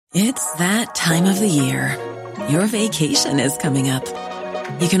It's that time of the year. Your vacation is coming up.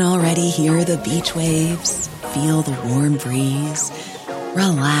 You can already hear the beach waves, feel the warm breeze,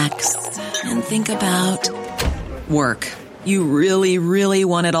 relax, and think about work. You really, really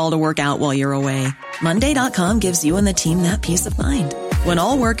want it all to work out while you're away. Monday.com gives you and the team that peace of mind. When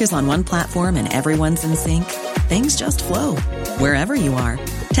all work is on one platform and everyone's in sync, things just flow. Wherever you are,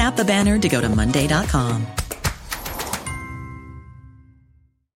 tap the banner to go to Monday.com.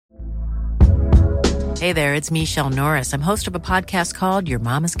 Hey there, it's Michelle Norris. I'm host of a podcast called Your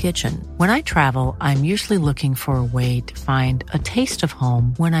Mama's Kitchen. When I travel, I'm usually looking for a way to find a taste of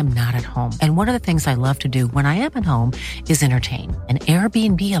home when I'm not at home. And one of the things I love to do when I am at home is entertain. And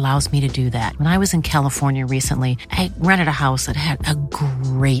Airbnb allows me to do that. When I was in California recently, I rented a house that had a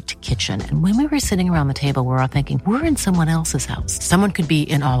great kitchen. And when we were sitting around the table, we're all thinking, we're in someone else's house. Someone could be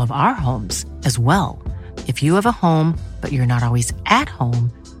in all of our homes as well. If you have a home, but you're not always at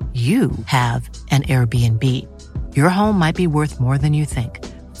home, you have an Airbnb. Your home might be worth more than you think.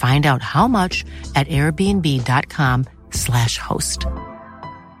 Find out how much at airbnb.com/host.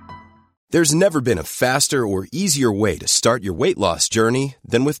 There's never been a faster or easier way to start your weight loss journey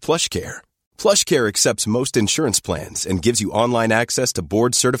than with PlushCare. PlushCare accepts most insurance plans and gives you online access to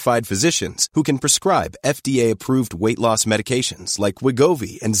board-certified physicians who can prescribe FDA-approved weight loss medications like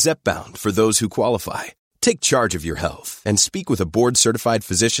Wegovy and Zepbound for those who qualify. Take charge of your health and speak with a board-certified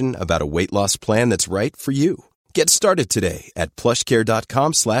physician about a weight loss plan that's right for you. Get started today at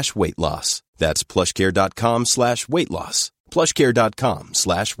plushcare.com/weightloss. That's plushcare.com/weightloss.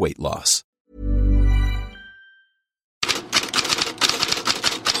 plushcare.com/weightloss.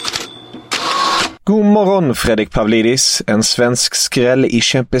 God morgon Fredrik Pavlidis, en svensk skräll i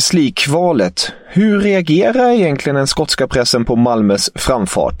Champions League-kvalet. Hur reagerar egentligen den skotska pressen på Malmös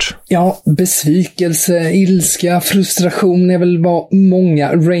framfart? Ja, besvikelse, ilska, frustration är väl vad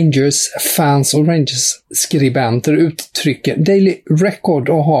många Rangers-fans och Rangers-skribenter uttrycker. Daily Record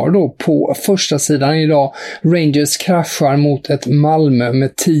och har då på första sidan idag Rangers kraschar mot ett Malmö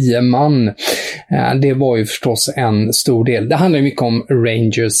med 10 man. Det var ju förstås en stor del. Det handlar ju mycket om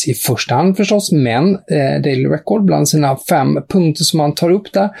Rangers i första hand förstås, men Daily Record bland sina 5 punkter som man tar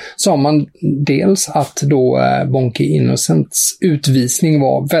upp där så har man dels att då Bonke Innocents utvisning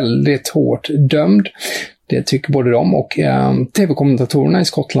var väldigt hårt dömd. Det tycker både de och tv-kommentatorerna i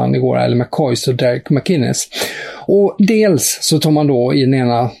Skottland igår, eller McCoys och Derek McInnes. Och dels så tar man då i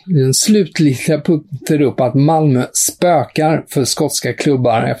den slutliga punkten upp att Malmö spökar för skotska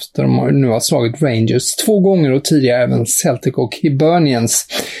klubbar efter de nu har slagit Rangers 2 gånger och tidigare även Celtic och Hibernians.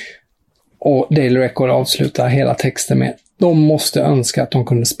 Och Daily Record avslutar hela texten med: de måste önska att de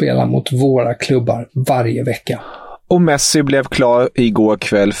kunde spela mot våra klubbar varje vecka. Och Messi blev klar igår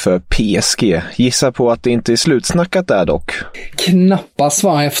kväll för PSG. Gissa på att det inte är slutsnackat där dock. Knappast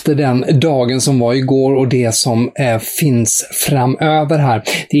var efter den dagen som var igår och det som finns framöver här.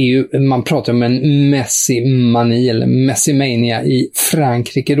 Det är ju, man pratar om en Messi-mani eller Messi-mania i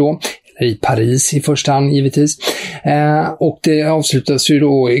Frankrike då. I Paris i första hand givetvis. Och det avslutas ju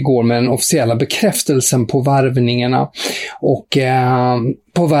då igår med den officiella bekräftelsen på värvningarna och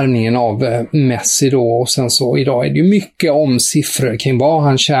på värvningen av Messi då, och sen så idag är det ju mycket om siffror kring vad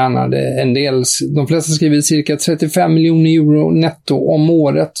han tjänade. En del, de flesta skriver cirka 35 miljoner euro netto om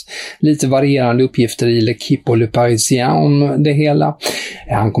året. Lite varierande uppgifter i L'Equipe och Le Parisien om det hela.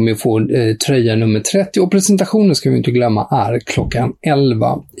 Han kommer ju få tröja nummer 30 och presentationen ska vi inte glömma är klockan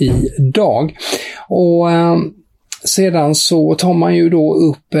 11 idag. Och sedan så tar man ju då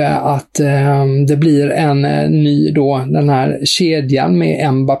upp att det blir en ny då, den här kedjan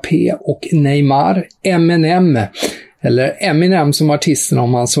med Mbappé och Neymar, Eminem som artisten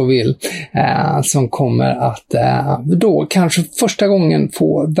om man så vill, som kommer att då kanske första gången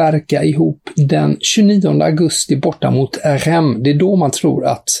få verka ihop den 29 augusti borta mot Rennes. Det är då man tror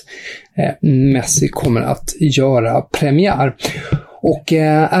att Messi kommer att göra premiär. Och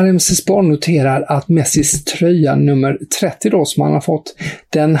RMC Sport noterar att Messis tröja nummer 30 då som han har fått,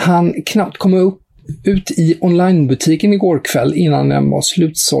 den han knappt kom ut i onlinebutiken igår kväll innan den var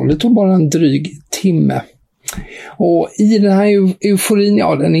slutsåld. Det tog bara en dryg timme. Och i den här euforin,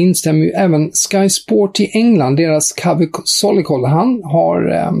 ja, den instämmer ju även Sky Sport i England, deras Kaveh Solikol. Han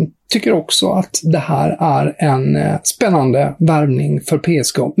tycker också att det här är en spännande värvning för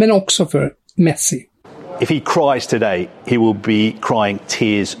PSG, men också för Messi. If he cries today, he will be crying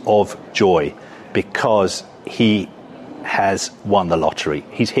tears of joy because he has won the lottery.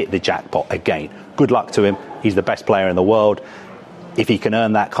 He's hit the jackpot again. Good luck to him. He's the best player in the world. If he can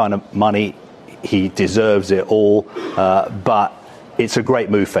earn that kind of money, he deserves it all. But it's a great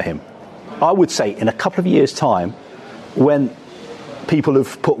move for him. I would say in a couple of years' time, when people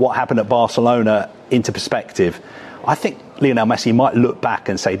have put what happened at Barcelona into perspective. I think Lionel Messi might look back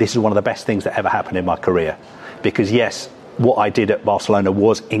and say this is one of the best things that ever happened in my career. Because yes, what I did at Barcelona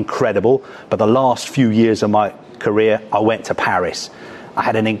was incredible, but the last few years of my career, I went to Paris. I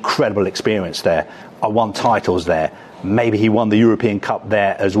had an incredible experience there. I won titles there. Maybe he won the European Cup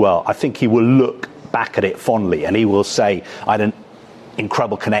there as well. I think he will look back at it fondly and he will say, I had an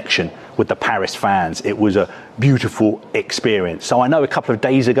incredible connection with the Paris fans. It was a beautiful experience. So I know a couple of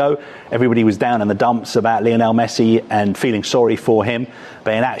days ago, everybody was down in the dumps about Lionel Messi and feeling sorry for him.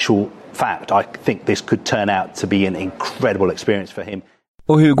 But in actual fact, I think this could turn out to be an incredible experience for him.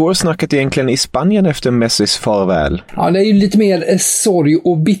 Och hur går snacket egentligen i Spanien efter Messis farväl? Ja, det är ju lite mer sorg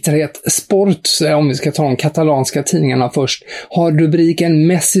och bitterhet. Sport, om vi ska ta de katalanska tidningarna först, har rubriken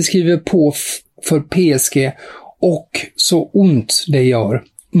Messi skriver på för PSG och så ont det gör.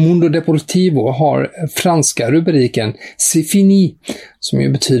 Mundo Deportivo har franska rubriken C'est fini, som ju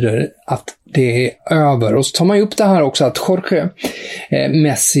betyder att det är över. Och så tar man ju upp det här också att Jorge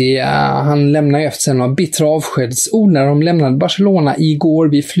Messi, han lämnar efter sig några bittra avskedsord. När de lämnade Barcelona igår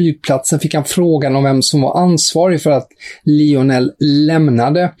vid flygplatsen fick han frågan om vem som var ansvarig för att Lionel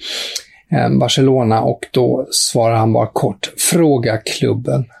lämnade Barcelona, och då svarar han bara kort: fråga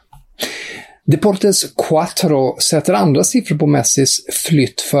klubben. Deportes Cuatro sätter andra siffror på Messis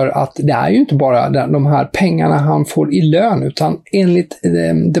flytt, för att det är ju inte bara de här pengarna han får i lön, utan enligt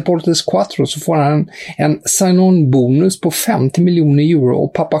Deportes Cuatro så får han en sign-on-bonus på 50 miljoner euro,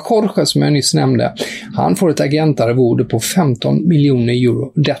 och pappa Jorge, som jag nyss nämnde, han får ett agentarvode på 15 miljoner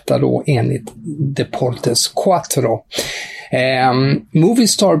euro. Detta då enligt Deportes Cuatro.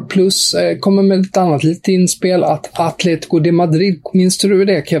 Movistar Plus kommer med ett annat litet inspel, att Atletico de Madrid, minns du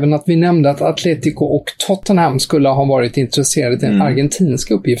det Kevin, att vi nämnde att Atletico och Tottenham skulle ha varit intresserade i den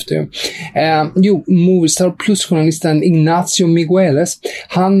argentinska uppgiften. Movistar Plus-journalisten Ignacio Migueles,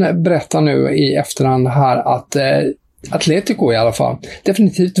 han berättar nu i efterhand här att Atletico i alla fall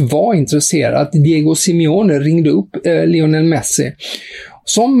definitivt var intresserad. Diego Simeone ringde upp Lionel Messi,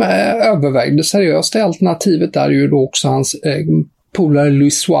 som övervägde seriöst. Alternativet är ju då också hans polare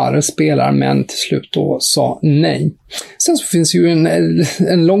Luis Suarez spelar, men till slut då sa nej. Sen så finns ju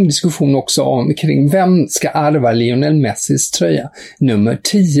en lång diskussion också kring vem ska ärva Lionel Messis tröja nummer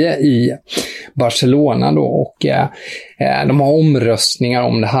 10 i Barcelona då, och de har omröstningar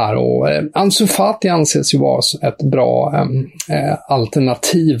om det här, och Ansu Fati anses ju vara ett bra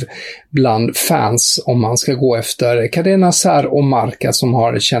alternativ bland fans om man ska gå efter Cadena Ser och Marca, som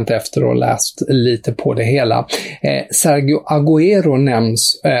har känt efter och läst lite på det hela. Sergio Agüero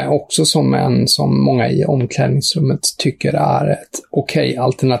nämns också som en som många i omklädningsrummet tycker är ett okej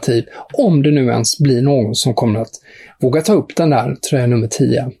alternativ, om det nu ens blir någon som kommer att våga ta upp den där tröja nummer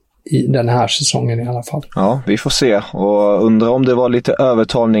 10 i den här säsongen i alla fall. Ja, vi får se, och undrar om det var lite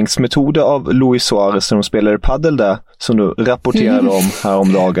övertalningsmetoder av Luis Suarez när de spelade paddel där, som du rapporterade om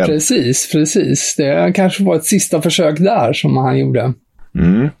häromdagen. Precis. Det kanske var ett sista försök där som han gjorde.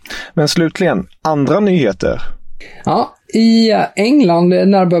 Men slutligen, andra nyheter. Ja, i England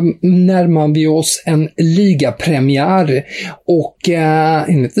närmar vi oss en ligapremiär, och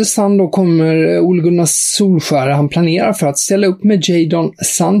enligt det Sun då kommer Ole Gunnar Solskjær, han planerar för att ställa upp med Jadon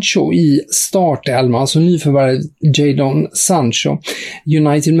Sancho i startelvan, alltså nyförvärvad Jadon Sancho.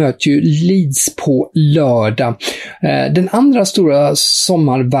 United möter ju Leeds på lördag. Den andra stora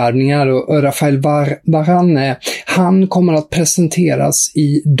sommarvärvningen, Rafael Varane, han kommer att presenteras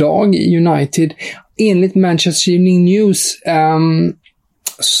idag i United. Enligt Manchester Evening News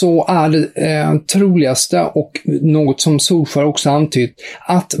så är det troligaste, och något som Solskjær också antytt,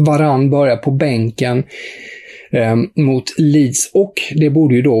 att Varane börjar på bänken mot Leeds, och det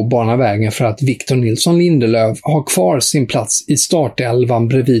borde ju då bana vägen för att Victor Nilsson Lindelöf har kvar sin plats i startelvan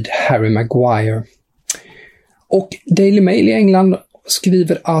bredvid Harry Maguire. Och Daily Mail i England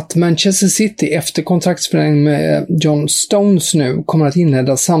skriver att Manchester City efter kontraktsförlängning med John Stones nu kommer att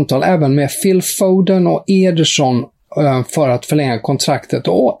inleda samtal även med Phil Foden och Ederson för att förlänga kontraktet,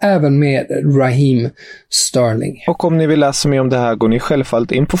 och även med Raheem Sterling. Och om ni vill läsa mer om det här går ni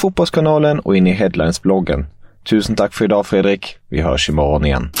självfallet in på Fotbollskanalen och in i Headlines-bloggen. Tusen tack för idag, Fredrik. Vi hörs imorgon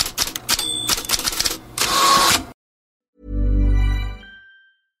igen.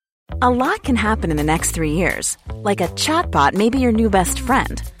 A lot can happen in the next 3 years. Like a chatbot may be your new best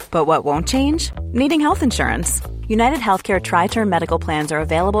friend. But what won't change? Needing health insurance. United Healthcare Tri-Term Medical Plans are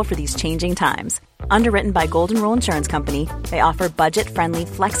available for these changing times. Underwritten by Golden Rule Insurance Company, they offer budget-friendly,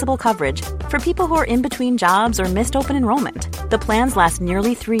 flexible coverage for people who are in between jobs or missed open enrollment. The plans last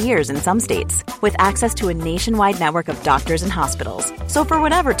nearly 3 years in some states, with access to a nationwide network of doctors and hospitals. So for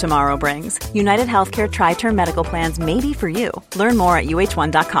whatever tomorrow brings, United Healthcare Tri-Term Medical Plans may be for you. Learn more at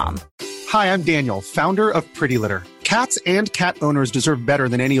uh1.com. Hi, I'm Daniel, founder of Pretty Litter. Cats and cat owners deserve better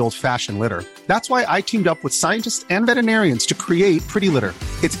than any old-fashioned litter. That's why I teamed up with scientists and veterinarians to create Pretty Litter.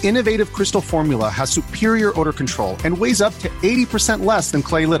 Its innovative crystal formula has superior odor control and weighs up to 80% less than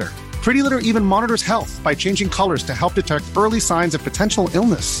clay litter. Pretty Litter even monitors health by changing colors to help detect early signs of potential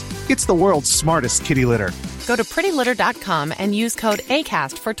illness. It's the world's smartest kitty litter. Go to prettylitter.com and use code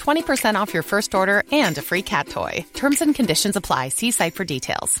ACAST for 20% off your first order and a free cat toy. Terms and conditions apply. See site for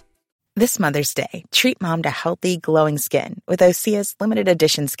details. This Mother's Day, treat mom to healthy, glowing skin with Osea's limited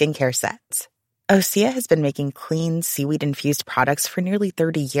edition skincare sets. Osea has been making clean, seaweed-infused products for nearly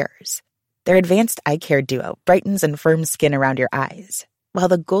 30 years. Their advanced eye care duo brightens and firms skin around your eyes, while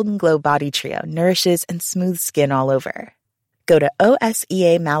the Golden Glow Body Trio nourishes and smooths skin all over. Go to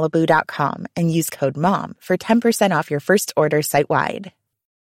OSEAMalibu.com and use code MOM for 10% off your first order site-wide.